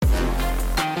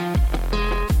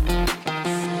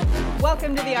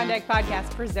Welcome to the On Deck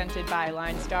podcast presented by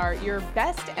Line Star, your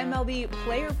best MLB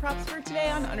player props for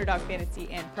today on Underdog Fantasy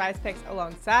and Prize Picks,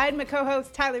 alongside my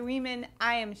co-host Tyler Weeman.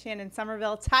 I am Shannon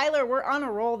Somerville. Tyler, we're on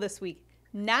a roll this week.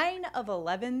 9 of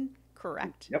 11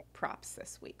 correct props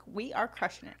this week. We are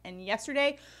crushing it. And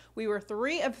yesterday we were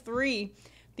 3 of 3.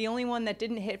 The only one that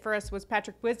didn't hit for us was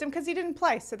Patrick Wisdom because he didn't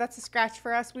play. So that's a scratch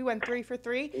for us. We went 3 for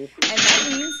 3. And that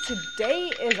means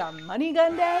today is a money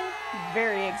gun day.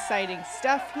 Very exciting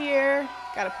stuff here.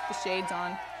 Got to put the shades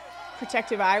on.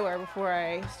 Protective eyewear before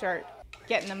I start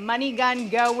getting the money gun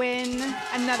going.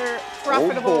 Another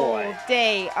profitable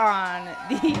day on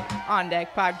the On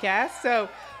Deck podcast. So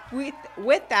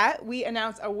with that, we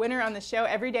announce a winner on the show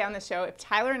every day on the show. If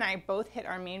Tyler and I both hit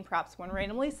our main props, one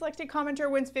randomly selected commenter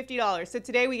wins $50. So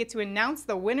today we get to announce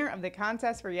the winner of the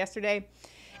contest for yesterday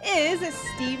is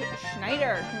Steve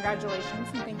Schneider. Congratulations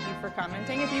and thank you for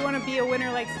commenting. If you want to be a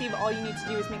winner like Steve, all you need to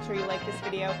do is make sure you like this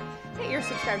video, hit your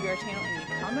subscribe to our channel, and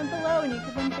you comment below and you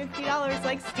can win $50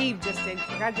 like Steve just did.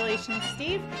 Congratulations,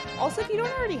 Steve. Also, if you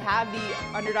don't already have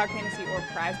the Underdog Fantasy or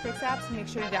Prize Picks apps, make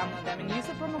sure to download them and use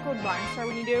the promo code LINESTAR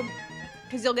when you do,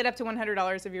 because you'll get up to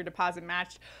 $100 of your deposit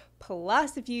matched.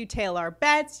 Plus, if you tail our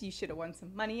bets, you should have won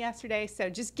some money yesterday.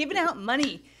 So just giving out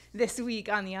money this week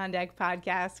on the On Deck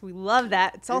podcast. We love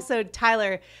that. It's also,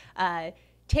 Tyler,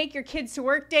 take your kids to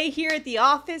work day here at the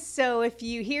office. So if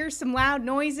you hear some loud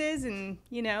noises and,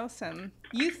 you know, some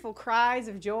youthful cries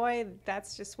of joy,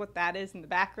 that's just what that is in the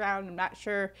background. I'm not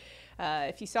sure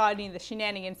if you saw any of the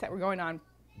shenanigans that were going on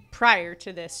prior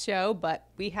to this show, but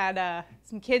we had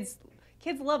some kids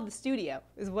love the studio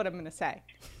is what I'm going to say.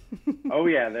 Oh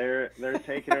yeah, they're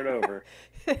taking it over.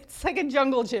 It's like a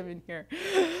jungle gym in here.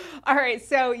 All right,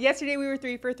 so yesterday we were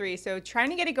 3 for 3, so trying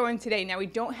to get it going today. Now we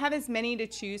don't have as many to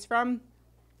choose from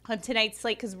on tonight's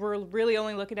slate because we're really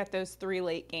only looking at those 3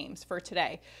 late games for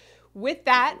today. With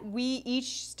that, we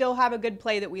each still have a good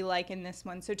play that we like in this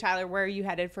one. So Tyler, where are you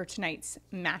headed for tonight's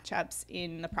matchups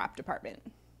in the prop department?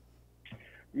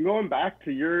 I'm going back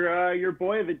to your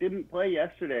boy that didn't play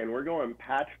yesterday, and we're going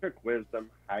Patrick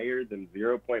Wisdom higher than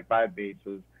 0.5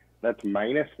 bases. That's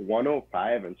minus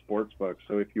 105 in sportsbook.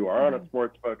 So if you are on a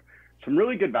sportsbook, some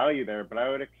really good value there. But I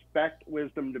would expect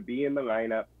Wisdom to be in the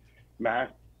lineup.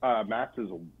 Max is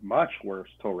much worse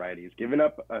to right. He's given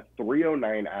up a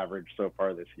 309 average so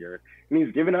far this year, and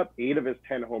he's given up 8 of his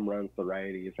 10 home runs to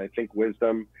righties. I think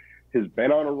Wisdom has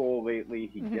been on a roll lately.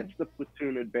 He gets the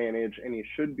platoon advantage, and he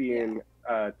should be in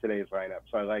today's lineup.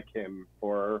 So I like him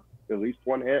for at least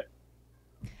 1 hit.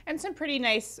 And some pretty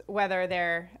nice weather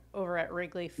there over at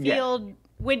Wrigley Field. Yeah.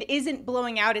 Wind isn't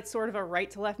blowing out. It's sort of a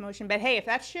right to left motion. But hey, if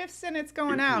that shifts and it's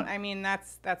going out, I mean,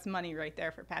 that's money right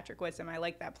there for Patrick Wisdom. I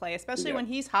like that play, especially when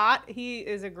he's hot. He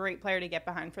is a great player to get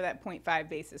behind for that 0.5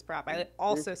 basis prop. I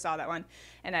also saw that one,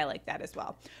 and I like that as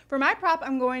well. For my prop,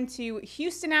 I'm going to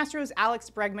Houston Astros, Alex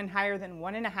Bregman, higher than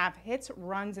 1.5 hits,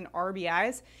 runs, and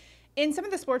RBIs. In some of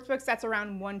the sports books, that's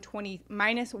around 120,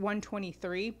 minus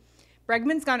 123.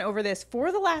 Bregman's gone over this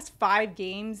for the last 5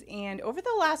 games, and over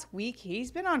the last week,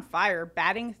 he's been on fire,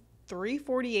 batting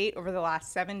 .348 over the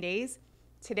last 7 days.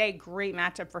 Today, great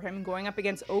matchup for him, going up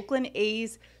against Oakland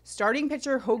A's starting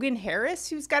pitcher Hogan Harris,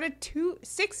 who's got a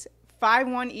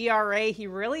 2.651 ERA. He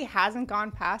really hasn't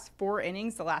gone past 4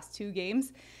 innings the last 2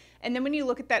 games. And then when you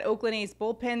look at that Oakland A's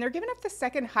bullpen, they're giving up the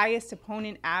second highest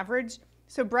opponent average,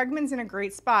 so Bregman's in a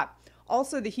great spot.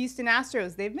 Also, the Houston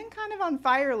Astros, they've been kind of on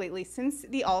fire lately. Since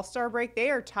the All-Star break, they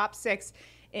are top 6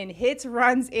 in hits,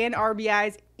 runs, and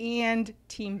RBIs, and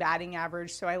team batting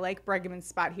average. So I like Bregman's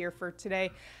spot here for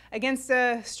today against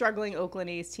a struggling Oakland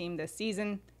A's team this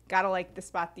season. Gotta like the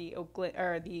spot the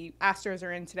Astros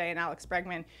are in today, and Alex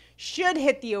Bregman should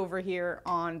hit the over here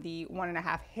on the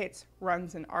 1.5 hits,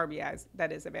 runs, and RBIs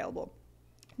that is available.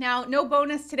 Now, no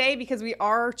bonus today because we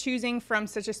are choosing from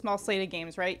such a small slate of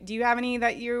games, right? Do you have any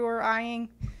that you are eyeing?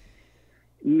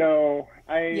 No,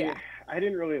 I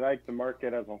didn't really like the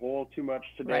market as a whole too much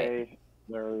today. Right.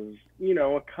 There's,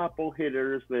 a couple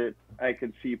hitters that I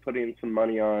could see putting some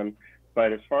money on.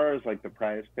 But as far as, like, the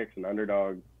Prize Picks and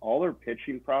Underdog, all their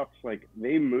pitching props, like,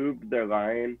 they moved their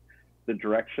line the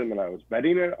direction that I was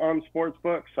betting it on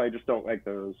Sportsbook. So I just don't like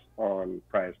those on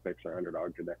Prize Picks or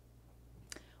Underdog today.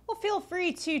 Well, feel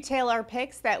free to tail our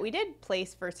picks that we did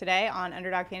place for today on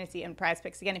Underdog Fantasy and Prize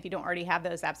Picks. Again, if you don't already have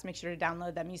those apps, make sure to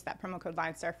download them. Use that promo code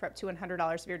LINESTAR for up to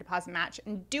 $100 of your deposit match.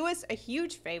 And do us a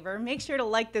huge favor. Make sure to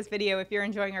like this video if you're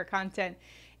enjoying our content.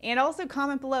 And also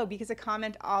comment below, because a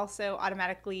comment also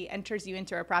automatically enters you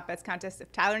into our prop bets contest. If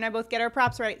Tyler and I both get our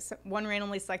props right, one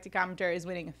randomly selected commenter is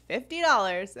winning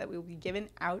 $50 that we will be giving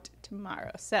out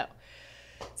tomorrow. So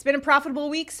It's been a profitable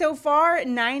week so far.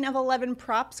 9 of 11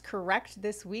 props correct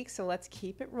this week, so let's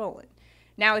keep it rolling.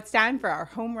 Now it's time for our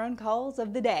home run calls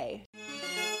of the day.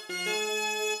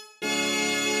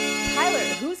 Tyler,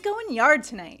 who's going yard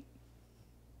tonight?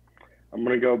 I'm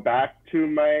going to go back to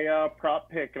my prop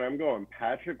pick, and I'm going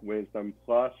Patrick Wisdom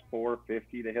plus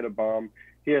 450 to hit a bomb.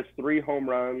 He has 3 home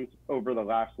runs over the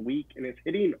last week, and is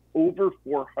hitting over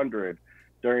 400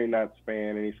 during that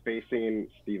span. And he's facing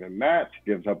Steven Matz,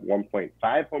 gives up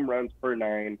 1.5 home runs per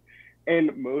 9,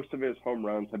 and most of his home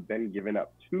runs have been given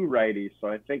up to righties. So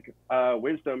I think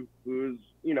Wisdom, who's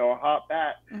a hot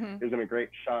bat, is in a great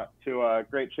chance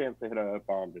to hit a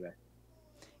bomb today.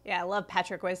 Yeah, I love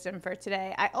Patrick Wisdom for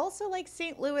today. I also like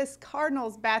St. Louis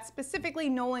Cardinals bats, specifically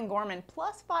Nolan Gorman,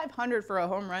 plus 500 for a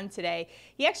home run today.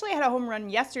 He actually had a home run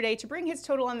yesterday to bring his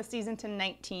total on the season to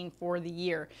 19 for the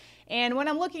year. And when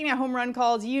I'm looking at home run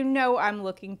calls, I'm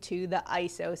looking to the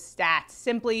ISO stats.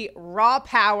 Simply raw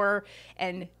power,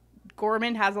 and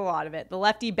Gorman has a lot of it. The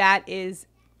lefty bat is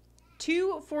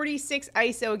 246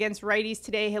 ISO against righties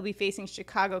today. He'll be facing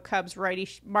Chicago Cubs righty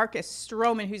Marcus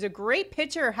Stroman, who's a great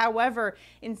pitcher. However,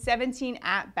 in 17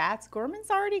 at-bats, Gorman's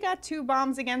already got 2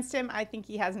 bombs against him. I think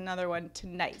he has another one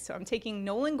tonight. So I'm taking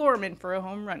Nolan Gorman for a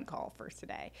home run call for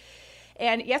today.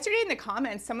 And yesterday in the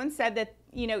comments, someone said that,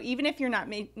 even if you're not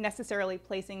necessarily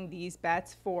placing these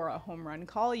bets for a home run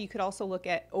call, you could also look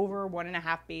at over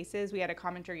 1.5 bases. We had a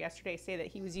commenter yesterday say that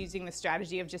he was using the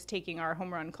strategy of just taking our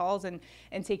home run calls and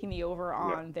taking the over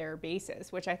on their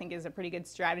bases, which I think is a pretty good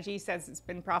strategy. He says it's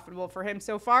been profitable for him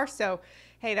so far. So,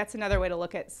 hey, that's another way to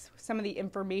look at some of the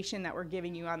information that we're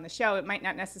giving you on the show. It might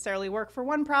not necessarily work for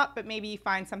one prop, but maybe you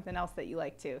find something else that you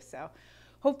like too. So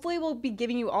hopefully we'll be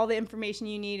giving you all the information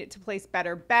you need to place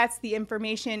better bets. The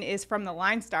information is from the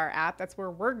LineStar app. That's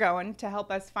where we're going to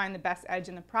help us find the best edge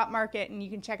in the prop market. And you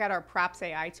can check out our Props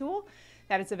AI tool.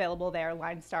 That is available there,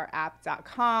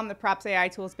 linestarapp.com. The Props AI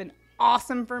tool has been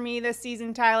awesome for me this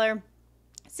season, Tyler.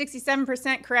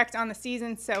 67% correct on the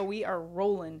season, so we are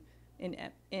rolling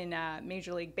in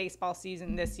Major League Baseball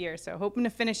season this year. So hoping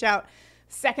to finish out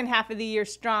second half of the year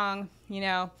strong.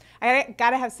 I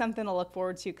gotta have something to look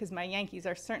forward to, because my Yankees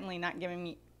are certainly not giving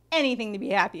me anything to be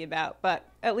happy about, but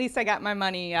at least I got my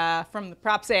money from the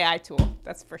Props AI tool,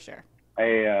 that's for sure.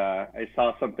 I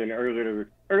saw something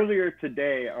earlier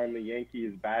today on the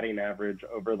Yankees batting average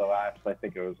over the last, I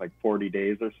think it was like 40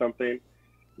 days or something.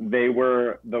 They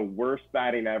were the worst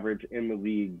batting average in the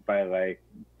league by like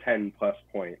 10 plus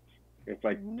points. It's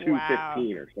like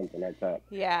 215 or something like that.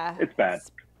 Yeah, it's bad.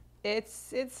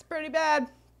 It's pretty bad.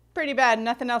 Pretty bad.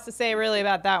 Nothing else to say really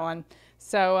about that one.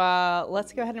 So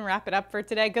let's go ahead and wrap it up for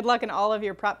today. Good luck in all of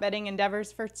your prop betting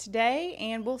endeavors for today,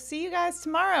 and we'll see you guys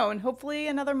tomorrow, and hopefully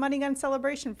another Money Gun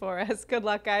celebration for us. Good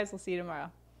luck, guys. We'll see you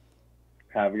tomorrow.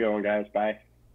 Have a good one, guys. Bye.